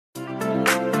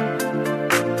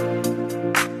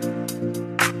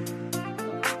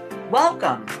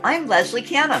Welcome. I'm Leslie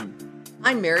Canham.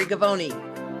 I'm Mary Gavoni.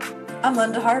 I'm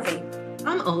Linda Harvey.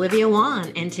 I'm Olivia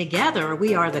Wan, and together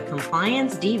we are the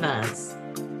Compliance Divas.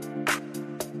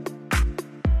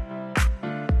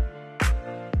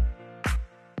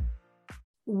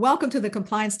 Welcome to the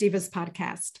Compliance Divas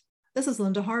podcast. This is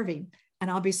Linda Harvey, and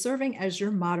I'll be serving as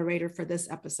your moderator for this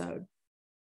episode.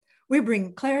 We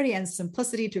bring clarity and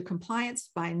simplicity to compliance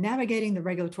by navigating the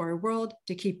regulatory world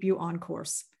to keep you on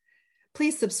course.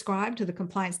 Please subscribe to the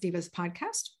Compliance Divas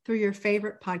podcast through your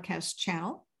favorite podcast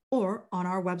channel or on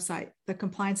our website,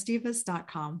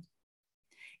 thecompliancedivas.com.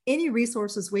 Any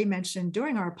resources we mention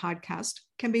during our podcast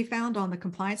can be found on the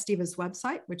Compliance Divas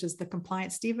website, which is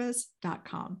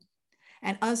thecompliancedivas.com.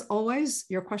 And as always,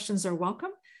 your questions are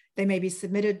welcome. They may be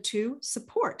submitted to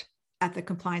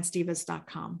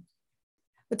support@thecompliancedivas.com.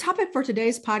 The topic for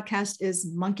today's podcast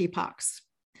is monkeypox.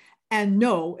 And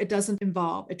no, it doesn't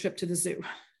involve a trip to the zoo.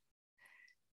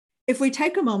 If we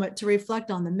take a moment to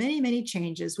reflect on the many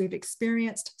changes we've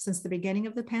experienced since the beginning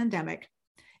of the pandemic,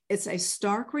 it's a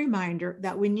stark reminder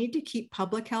that we need to keep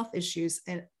public health issues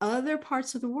in other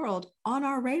parts of the world on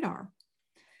our radar.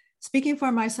 Speaking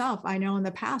for myself, I know in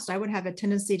the past I would have a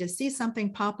tendency to see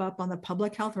something pop up on the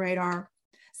public health radar,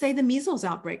 say the measles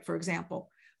outbreak, for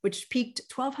example, which peaked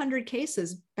 1,200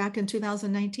 cases back in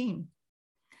 2019.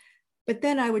 But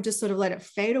then I would just sort of let it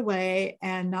fade away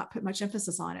and not put much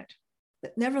emphasis on it.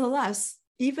 But nevertheless,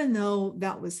 even though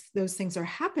those things are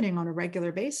happening on a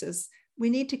regular basis,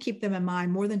 we need to keep them in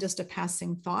mind more than just a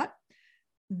passing thought,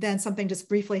 than something just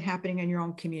briefly happening in your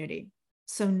own community.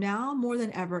 So now more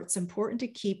than ever, it's important to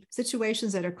keep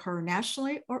situations that occur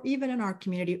nationally or even in our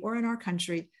community or in our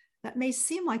country that may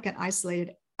seem like an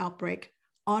isolated outbreak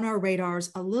on our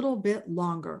radars a little bit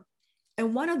longer.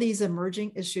 And one of these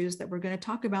emerging issues that we're going to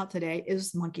talk about today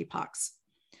is monkeypox.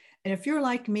 And if you're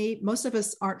like me, most of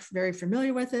us aren't very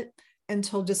familiar with it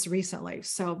until just recently.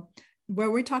 So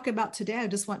where we talk about today, I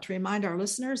just want to remind our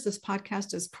listeners, this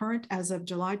podcast is current as of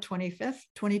July 25th,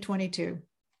 2022.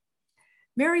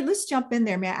 Mary, let's jump in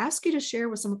there. May I ask you to share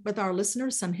with our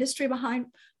listeners some history behind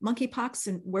monkeypox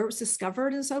and where it was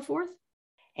discovered and so forth?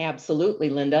 Absolutely,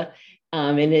 Linda.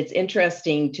 And it's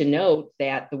interesting to note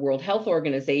that the World Health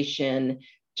Organization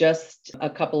just a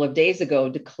couple of days ago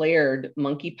declared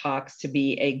monkeypox to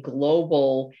be a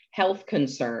global health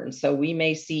concern. So we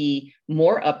may see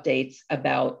more updates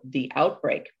about the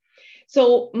outbreak.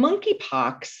 So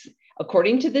monkeypox,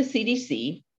 according to the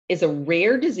CDC, is a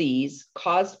rare disease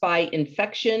caused by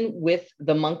infection with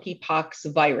the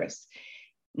monkeypox virus.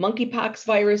 Monkeypox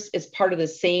virus is part of the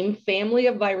same family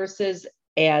of viruses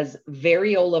as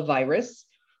variola virus,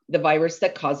 the virus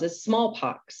that causes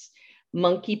smallpox.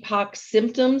 Monkeypox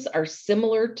symptoms are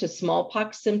similar to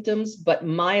smallpox symptoms, but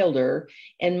milder,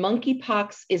 and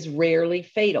monkeypox is rarely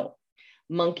fatal.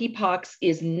 Monkeypox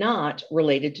is not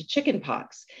related to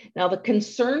chickenpox. Now, the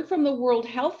concern from the World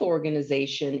Health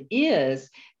Organization is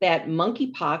that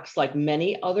monkeypox, like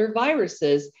many other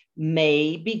viruses,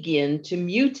 may begin to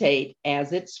mutate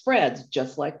as it spreads,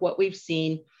 just like what we've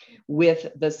seen with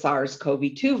the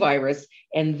SARS-CoV-2 virus,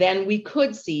 and then we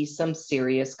could see some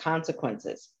serious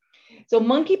consequences. So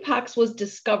monkeypox was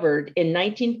discovered in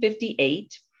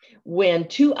 1958 when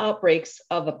two outbreaks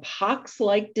of a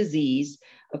pox-like disease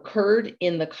occurred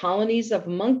in the colonies of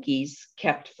monkeys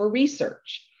kept for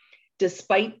research.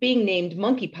 Despite being named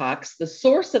monkeypox, the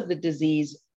source of the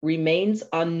disease remains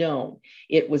unknown.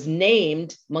 It was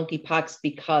named monkeypox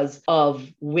because of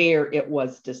where it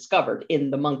was discovered,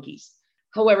 in the monkeys.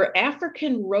 However,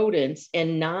 African rodents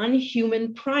and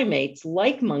non-human primates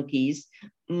like monkeys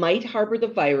might harbor the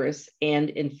virus and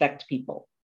infect people.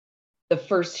 The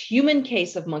first human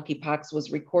case of monkeypox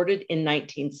was recorded in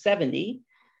 1970.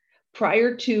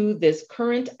 Prior to this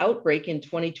current outbreak in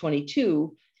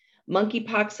 2022,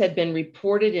 monkeypox had been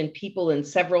reported in people in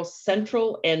several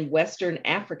Central and Western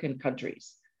African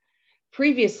countries.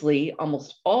 Previously,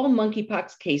 almost all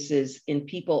monkeypox cases in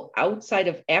people outside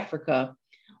of Africa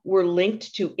were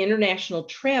linked to international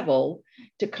travel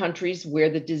to countries where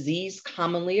the disease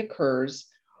commonly occurs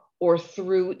or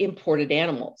through imported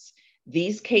animals.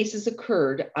 These cases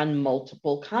occurred on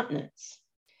multiple continents.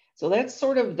 So that's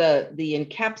sort of the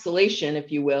encapsulation,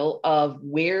 if you will, of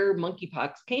where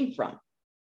monkeypox came from.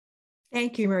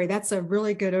 Thank you, Mary. That's a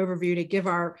really good overview to give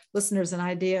our listeners an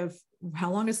idea of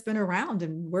how long it's been around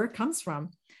and where it comes from.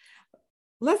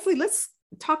 Leslie, let's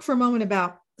talk for a moment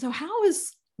about, so how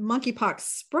is monkeypox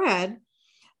spread?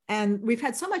 And we've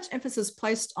had so much emphasis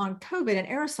placed on COVID and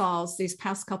aerosols these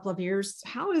past couple of years.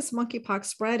 How is monkeypox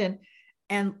spread?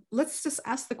 And let's just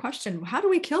ask the question, how do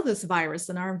we kill this virus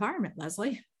in our environment,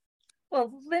 Leslie? Well,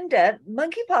 Linda,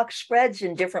 monkeypox spreads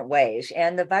in different ways,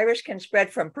 and the virus can spread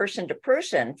from person to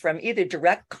person from either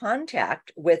direct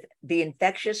contact with the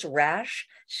infectious rash,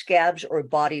 scabs, or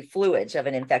body fluids of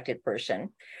an infected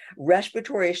person,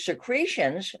 respiratory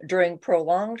secretions during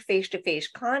prolonged face-to-face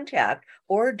contact,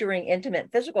 or during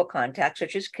intimate physical contact,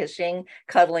 such as kissing,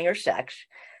 cuddling, or sex,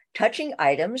 touching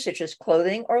items such as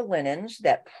clothing or linens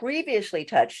that previously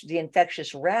touched the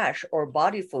infectious rash or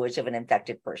body fluids of an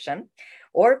infected person,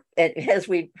 or as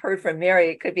we heard from Mary,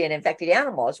 it could be an infected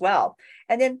animal as well.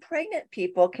 And then pregnant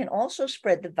people can also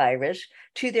spread the virus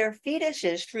to their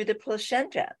fetuses through the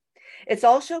placenta. It's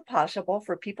also possible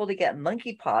for people to get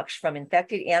monkeypox from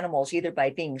infected animals, either by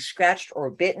being scratched or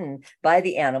bitten by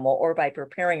the animal, or by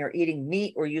preparing or eating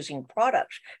meat or using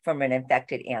products from an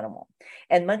infected animal.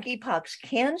 And monkeypox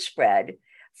can spread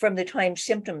from the time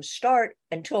symptoms start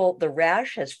until the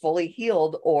rash has fully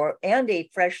healed and a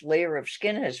fresh layer of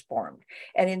skin has formed.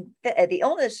 And the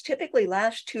illness typically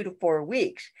lasts 2 to 4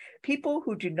 weeks. People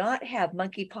who do not have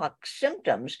monkeypox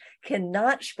symptoms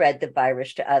cannot spread the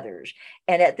virus to others.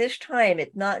 And at this time,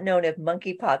 it's not known if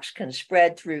monkeypox can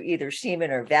spread through either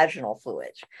semen or vaginal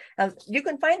fluids. You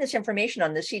can find this information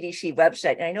on the CDC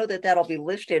website, and I know that that'll be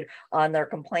listed on their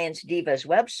Compliance Divas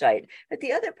website. But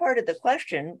the other part of the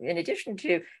question, in addition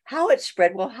to how it's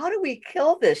spread, well, how do we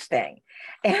kill this thing?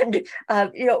 And,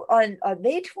 on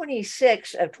May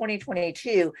 26 of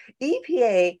 2022,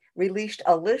 EPA released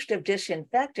a list of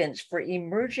disinfectants for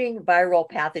emerging viral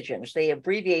pathogens. They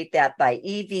abbreviate that by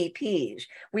EVPs.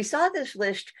 We saw this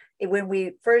list when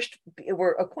we first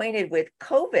were acquainted with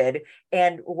COVID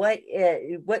and what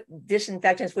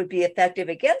disinfectants would be effective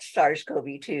against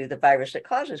SARS-CoV-2, the virus that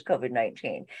causes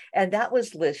COVID-19. And that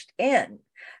was list N.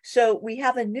 So we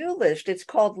have a new list. It's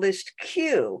called list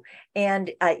Q,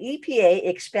 and EPA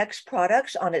expects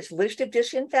products on its list of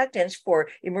disinfectants for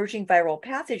emerging viral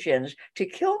pathogens to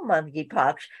kill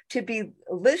monkeypox to be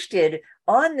listed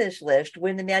on this list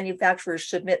when the manufacturers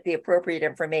submit the appropriate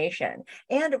information.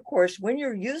 And of course, when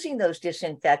you're using those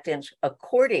disinfectants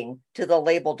according to the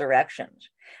label directions.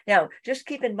 Now, just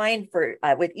keep in mind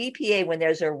with EPA, when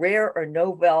there's a rare or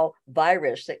novel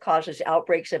virus that causes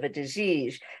outbreaks of a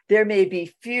disease, there may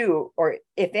be few or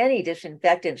if any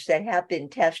disinfectants that have been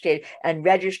tested and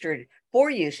registered for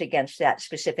use against that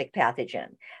specific pathogen.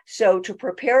 So to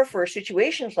prepare for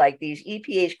situations like these,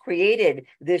 EPA's created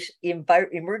this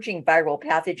emerging viral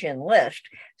pathogen list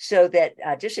so that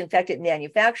disinfectant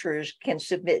manufacturers can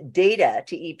submit data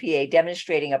to EPA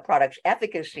demonstrating a product's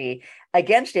efficacy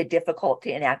against a difficult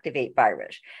to inactivate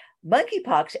virus.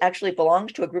 Monkeypox actually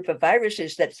belongs to a group of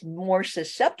viruses that's more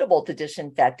susceptible to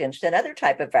disinfectants than other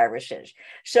type of viruses.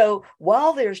 So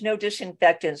while there's no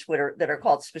disinfectants that are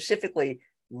called specifically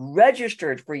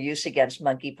registered for use against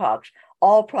monkeypox,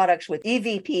 all products with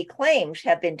EVP claims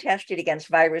have been tested against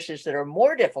viruses that are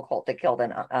more difficult to kill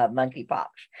than monkeypox.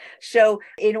 So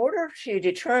in order to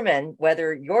determine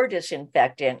whether your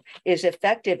disinfectant is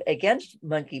effective against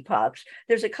monkeypox,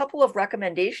 there's a couple of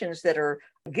recommendations that are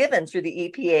given through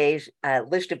the EPA's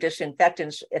list of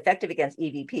disinfectants effective against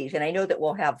EVPs. And I know that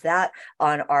we'll have that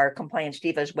on our Compliance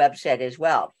Divas website as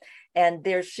well. And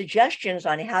there's suggestions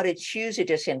on how to choose a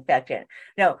disinfectant.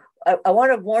 Now, I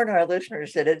want to warn our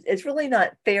listeners that it's really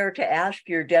not fair to ask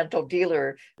your dental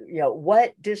dealer,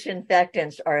 what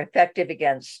disinfectants are effective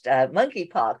against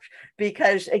monkeypox,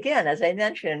 because again, as I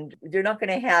mentioned, they're not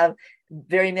going to have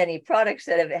very many products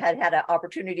that have had an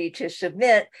opportunity to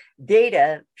submit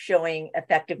data showing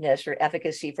effectiveness or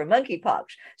efficacy for monkeypox.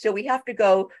 So we have to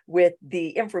go with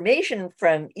the information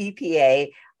from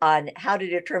EPA on how to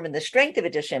determine the strength of a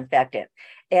disinfectant.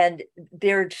 And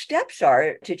their steps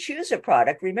are to choose a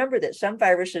product. Remember that some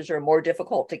viruses are more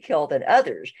difficult to kill than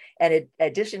others, and a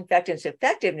disinfectant's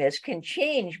effectiveness can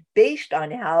change based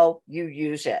on how you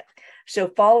use it.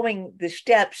 So following the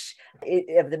steps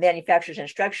of the manufacturer's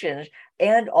instructions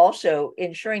and also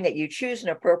ensuring that you choose an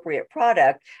appropriate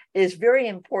product is very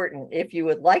important if you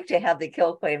would like to have the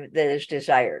kill claim that is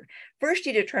desired. First,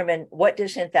 you determine what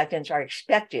disinfectants are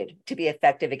expected to be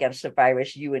effective against the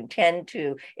virus you intend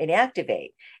to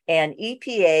inactivate. And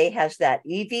EPA has that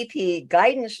EVP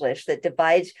guidance list that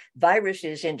divides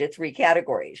viruses into 3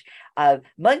 categories.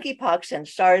 Monkeypox and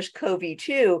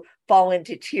SARS-CoV-2 fall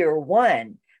into tier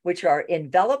 1, which are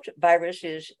enveloped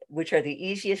viruses, which are the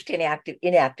easiest to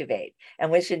inactivate.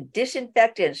 And when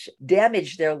disinfectants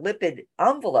damage their lipid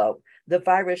envelope, the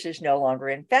virus is no longer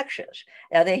infectious.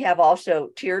 Now they have also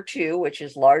tier 2, which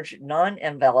is large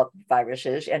non-enveloped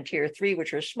viruses, and tier 3,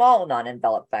 which are small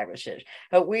non-enveloped viruses.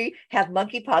 But we have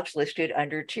monkeypox listed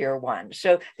under tier 1.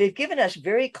 So they've given us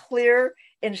very clear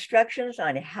instructions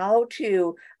on how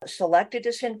to select a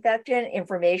disinfectant,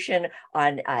 information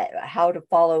on how to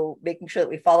follow, making sure that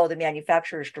we follow the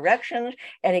manufacturer's directions.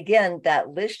 And again, that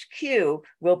list Q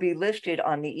will be listed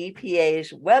on the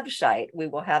EPA's website. We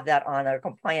will have that on our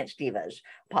Compliance Divas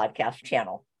podcast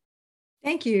channel.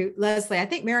 Thank you, Leslie. I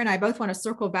think Mary and I both want to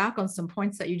circle back on some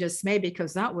points that you just made,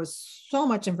 because that was so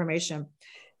much information.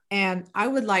 And I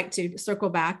would like to circle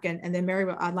back, and then Mary,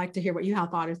 I'd like to hear what you have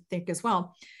thought or think as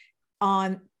well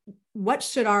on what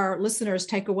should our listeners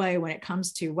take away when it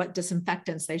comes to what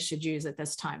disinfectants they should use at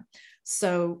this time.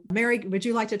 So Mary, would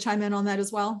you like to chime in on that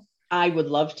as well? I would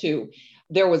love to.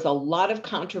 There was a lot of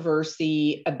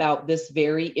controversy about this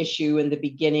very issue in the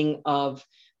beginning of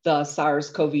the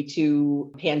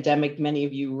SARS-CoV-2 pandemic. Many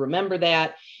of you remember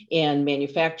that, and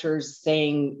manufacturers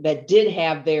saying that did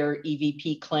have their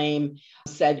EVP claim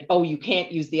said, oh, you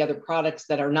can't use the other products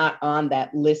that are not on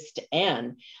that list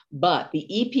N. But the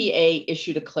EPA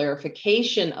issued a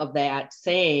clarification of that,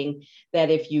 saying that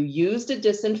if you used a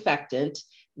disinfectant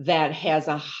that has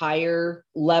a higher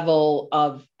level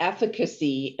of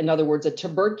efficacy, in other words, a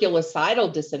tuberculocidal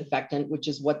disinfectant, which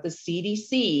is what the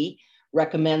CDC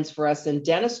recommends for us in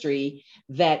dentistry,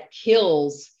 that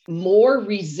kills more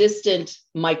resistant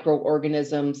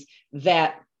microorganisms,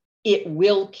 that it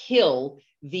will kill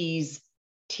these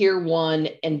tier 1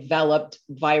 enveloped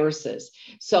viruses.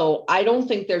 So I don't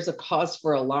think there's a cause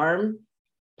for alarm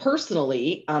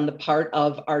personally on the part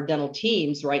of our dental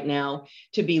teams right now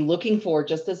to be looking for,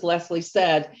 just as Leslie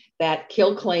said, that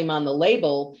kill claim on the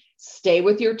label. Stay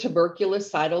with your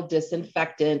tuberculocidal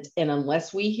disinfectant. And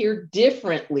unless we hear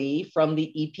differently from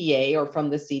the EPA or from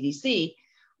the CDC,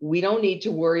 we don't need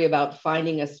to worry about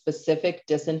finding a specific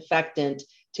disinfectant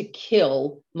to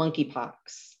kill monkeypox.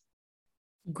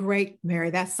 Great,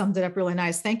 Mary. That summed it up really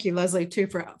nice. Thank you, Leslie, too,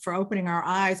 for opening our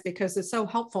eyes, because it's so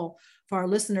helpful for our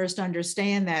listeners to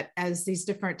understand that as these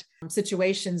different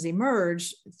situations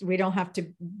emerge, we don't have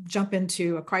to jump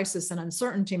into a crisis and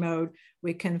uncertainty mode.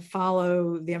 We can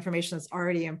follow the information that's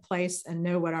already in place and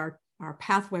know what our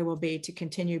pathway will be to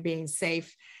continue being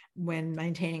safe when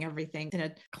maintaining everything in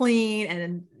a clean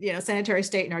and sanitary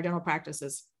state in our dental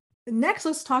practices. Next,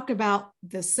 let's talk about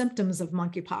the symptoms of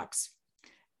monkeypox.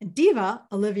 Diva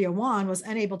Olivia Wan was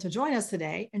unable to join us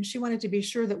today, and she wanted to be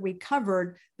sure that we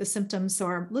covered the symptoms so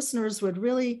our listeners would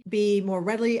really be more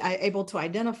readily able to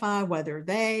identify whether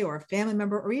they or a family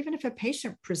member, or even if a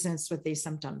patient presents with these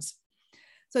symptoms.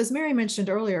 So as Mary mentioned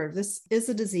earlier, this is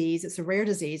a disease, it's a rare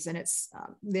disease, and it's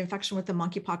the infection with the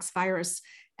monkeypox virus,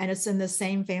 and it's in the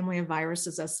same family of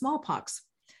viruses as smallpox.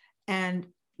 And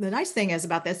the nice thing is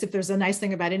about this, if there's a nice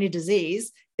thing about any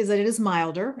disease, is that it is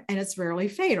milder and it's rarely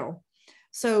fatal.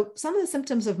 So some of the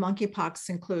symptoms of monkeypox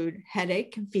include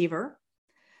headache and fever,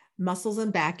 muscles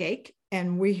and backache,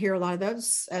 and we hear a lot of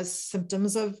those as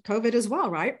symptoms of COVID as well,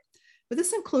 right? But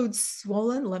this includes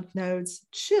swollen lymph nodes,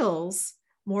 chills,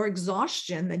 more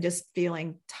exhaustion than just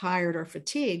feeling tired or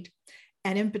fatigued.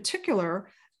 And in particular,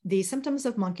 the symptoms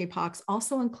of monkeypox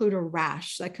also include a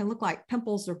rash that can look like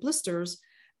pimples or blisters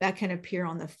that can appear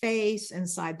on the face,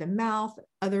 inside the mouth,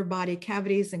 other body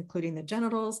cavities, including the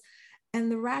genitals. And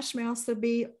the rash may also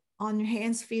be on your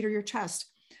hands, feet, or your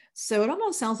chest. So it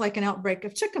almost sounds like an outbreak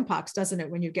of chickenpox, doesn't it,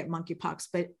 when you get monkeypox?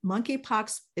 But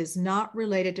monkeypox is not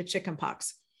related to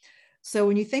chickenpox. So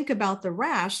when you think about the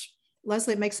rash,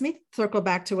 Leslie, it makes me circle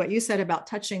back to what you said about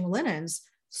touching linens.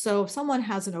 So if someone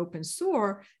has an open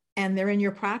sore and they're in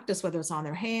your practice, whether it's on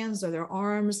their hands or their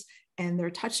arms, and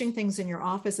they're touching things in your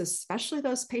office, especially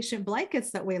those patient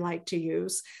blankets that we like to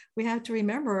use, we have to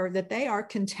remember that they are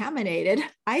contaminated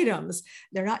items.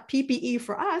 They're not PPE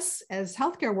for us as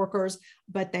healthcare workers,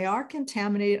 but they are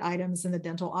contaminated items in the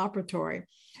dental operatory.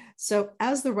 So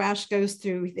as the rash goes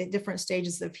through the different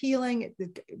stages of healing,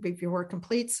 if your work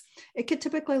completes, it could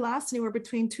typically last anywhere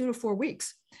between 2 to 4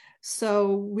 weeks.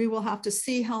 So we will have to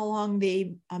see how long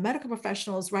the medical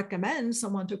professionals recommend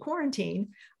someone to quarantine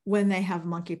when they have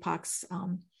monkeypox.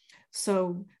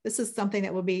 So this is something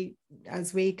that will be,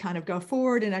 as we kind of go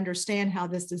forward and understand how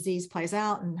this disease plays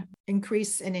out and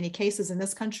increase in any cases in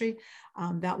this country,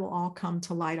 that will all come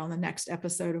to light on the next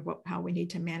episode of how we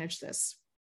need to manage this.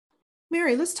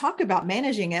 Mary, let's talk about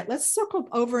managing it. Let's circle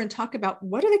over and talk about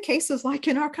what are the cases like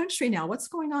in our country now? What's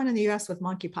going on in the US with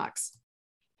monkeypox?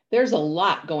 There's a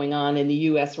lot going on in the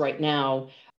US right now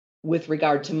with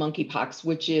regard to monkeypox,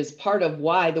 which is part of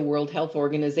why the World Health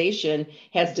Organization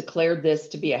has declared this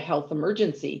to be a health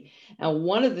emergency. Now,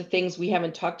 one of the things we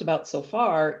haven't talked about so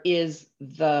far is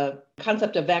the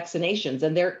concept of vaccinations.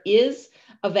 And there is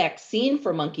a vaccine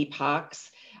for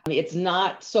monkeypox It's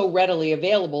not so readily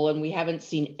available, and we haven't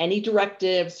seen any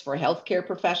directives for healthcare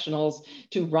professionals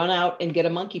to run out and get a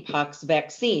monkeypox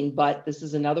vaccine. But this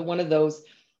is another one of those,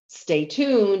 stay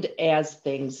tuned as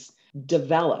things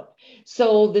develop.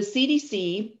 So the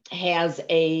CDC has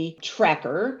a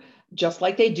tracker, just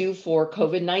like they do for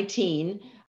COVID-19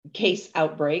 case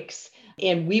outbreaks.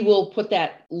 And we will put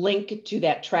that link to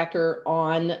that tracker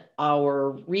on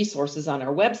our resources on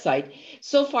our website.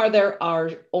 So far, there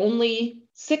are only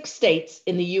 6 states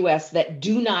in the US that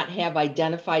do not have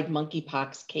identified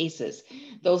monkeypox cases.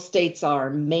 Those states are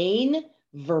Maine,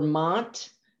 Vermont,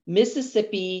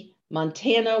 Mississippi,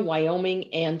 Montana,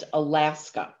 Wyoming, and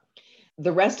Alaska.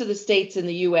 The rest of the states in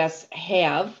the US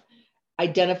have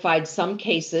identified some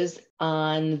cases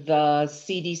on the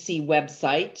CDC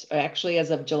website. Actually, as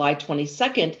of July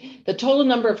 22nd, the total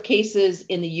number of cases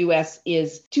in the US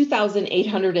is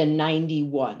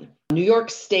 2,891. New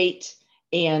York State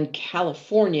and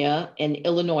California and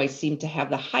Illinois seem to have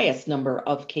the highest number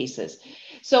of cases.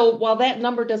 So while that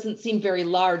number doesn't seem very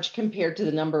large compared to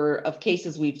the number of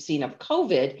cases we've seen of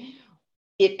COVID,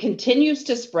 it continues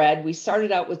to spread. We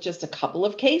started out with just a couple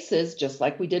of cases, just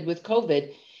like we did with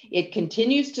COVID. It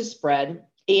continues to spread.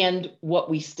 And what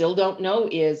we still don't know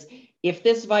is if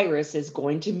this virus is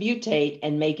going to mutate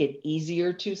and make it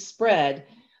easier to spread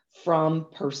from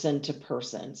person to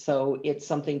person. So it's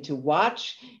something to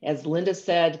watch. As Linda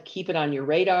said, keep it on your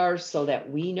radar so that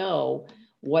we know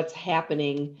what's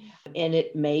happening. And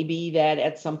it may be that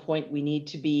at some point we need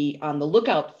to be on the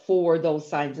lookout for those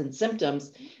signs and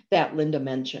symptoms that Linda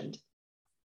mentioned.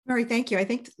 Mary, thank you. I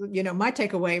think, my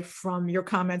takeaway from your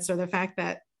comments are the fact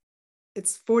that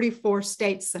it's 44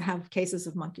 states that have cases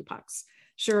of monkeypox.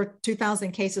 Sure,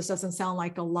 2,000 cases doesn't sound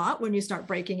like a lot when you start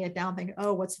breaking it down, thinking,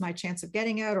 oh, what's my chance of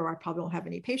getting it? Or I probably won't have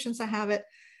any patients that have it.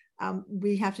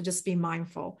 We have to just be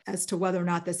mindful as to whether or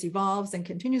not this evolves and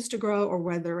continues to grow, or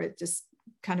whether it just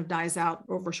kind of dies out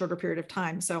over a shorter period of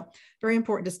time. So very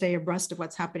important to stay abreast of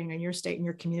what's happening in your state and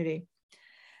your community.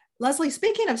 Leslie,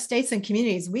 speaking of states and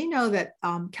communities, we know that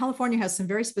California has some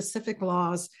very specific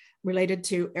laws related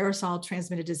to aerosol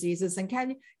transmitted diseases. And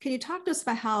can you talk to us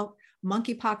about how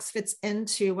monkeypox fits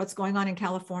into what's going on in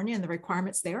California and the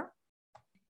requirements there?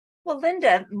 Well,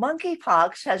 Linda,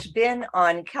 monkeypox has been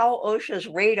on Cal OSHA's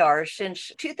radar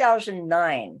since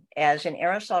 2009 as an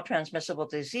aerosol transmissible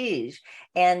disease,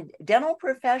 and dental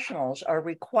professionals are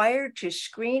required to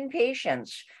screen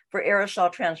patients for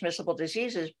aerosol transmissible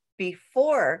diseases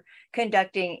before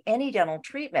conducting any dental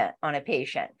treatment on a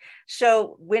patient.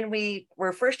 So when we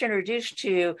were first introduced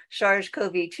to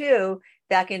SARS-CoV-2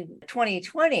 back in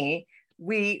 2020,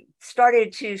 we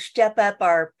started to step up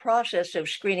our process of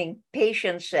screening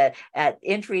patients at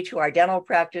entry to our dental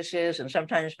practices and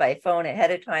sometimes by phone ahead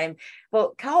of time.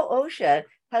 Well, Cal OSHA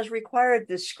has required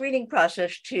the screening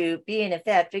process to be in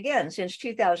effect again since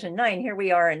 2009. Here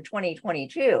we are in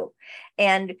 2022.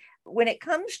 And when it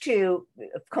comes to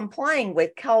complying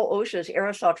with Cal OSHA's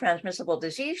aerosol transmissible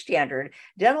disease standard,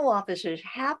 dental offices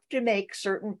have to make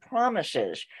certain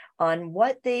promises on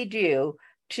what they do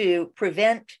to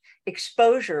prevent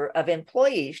exposure of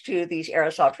employees to these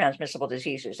aerosol transmissible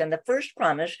diseases. And the first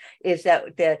promise is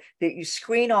that you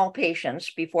screen all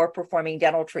patients before performing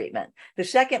dental treatment. The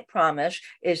second promise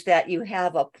is that you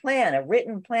have a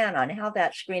written plan on how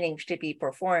that screening is to be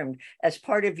performed as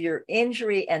part of your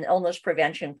injury and illness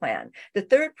prevention plan. The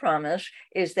third promise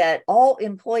is that all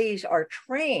employees are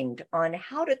trained on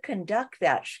how to conduct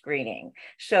that screening.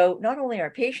 So not only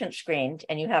are patients screened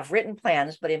and you have written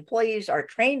plans, but employees are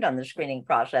trained on the screening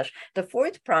process. The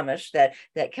fourth promise that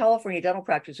California dental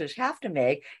practices have to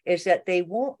make is that they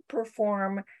won't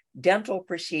perform dental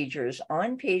procedures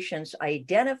on patients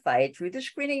identified through the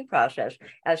screening process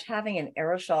as having an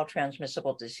aerosol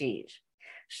transmissible disease.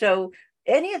 So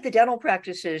any of the dental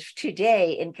practices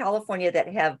today in California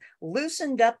that have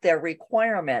loosened up their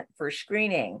requirement for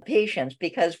screening patients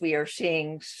because we are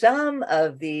seeing some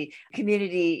of the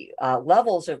community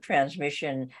levels of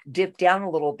transmission dip down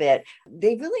a little bit,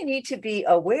 they really need to be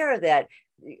aware that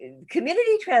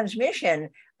community transmission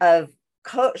of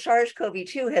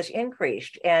SARS-CoV-2 has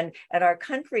increased and our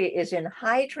country is in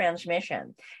high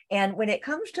transmission. And when it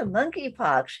comes to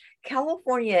monkeypox,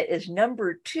 California is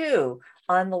number 2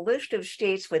 on the list of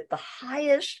states with the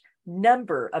highest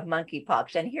number of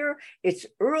monkeypox. And here it's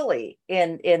early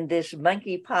in this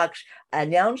monkeypox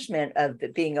announcement of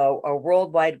it being a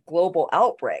worldwide global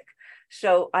outbreak.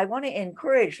 So I want to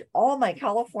encourage all my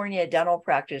California dental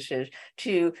practices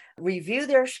to review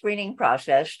their screening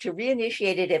process, to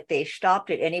reinitiate it if they stopped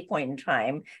at any point in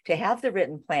time, to have the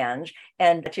written plans,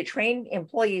 and to train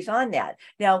employees on that.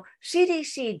 Now,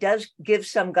 CDC does give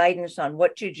some guidance on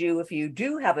what to do if you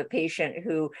do have a patient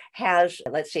who has,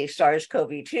 let's say,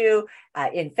 SARS-CoV-2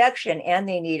 infection and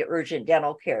they need urgent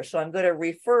dental care. So I'm going to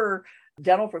refer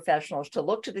dental professionals to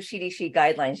look to the CDC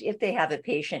guidelines if they have a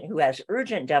patient who has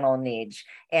urgent dental needs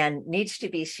and needs to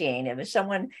be seen. And if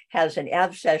someone has an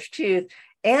abscessed tooth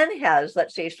and has,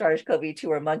 let's say, SARS-CoV-2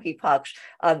 or monkeypox,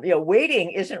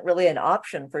 waiting isn't really an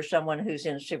option for someone who's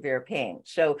in severe pain.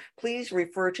 So please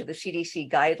refer to the CDC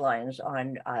guidelines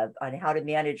on how to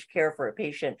manage care for a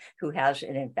patient who has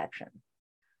an infection.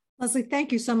 Leslie,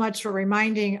 thank you so much for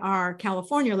reminding our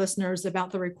California listeners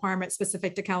about the requirements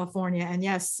specific to California. And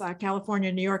yes, California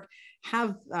and New York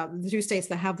have the two states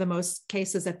that have the most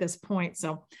cases at this point.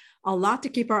 So a lot to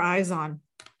keep our eyes on.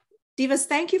 Divas,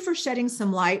 thank you for shedding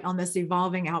some light on this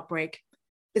evolving outbreak.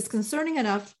 It's concerning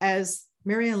enough, as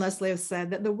Mary and Leslie have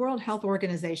said, that the World Health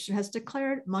Organization has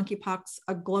declared monkeypox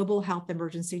a global health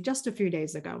emergency just a few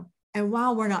days ago. And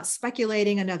while we're not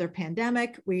speculating another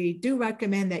pandemic, we do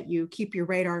recommend that you keep your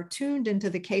radar tuned into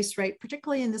the case rate,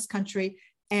 particularly in this country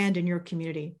and in your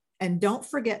community. And don't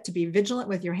forget to be vigilant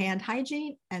with your hand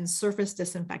hygiene and surface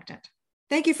disinfectant.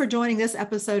 Thank you for joining this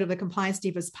episode of the Compliance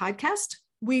Divas podcast.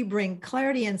 We bring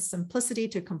clarity and simplicity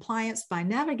to compliance by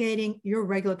navigating your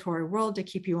regulatory world to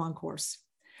keep you on course.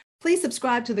 Please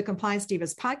subscribe to the Compliance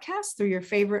Divas podcast through your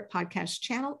favorite podcast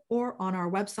channel or on our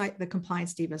website,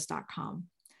 thecompliancedivas.com.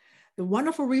 The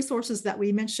wonderful resources that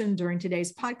we mentioned during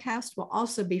today's podcast will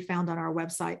also be found on our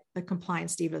website,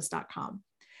 thecompliancedivas.com.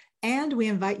 And we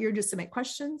invite you to submit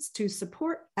questions to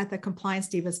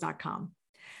support@thecompliancedivas.com.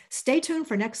 Stay tuned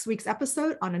for next week's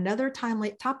episode on another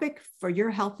timely topic for your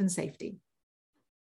health and safety.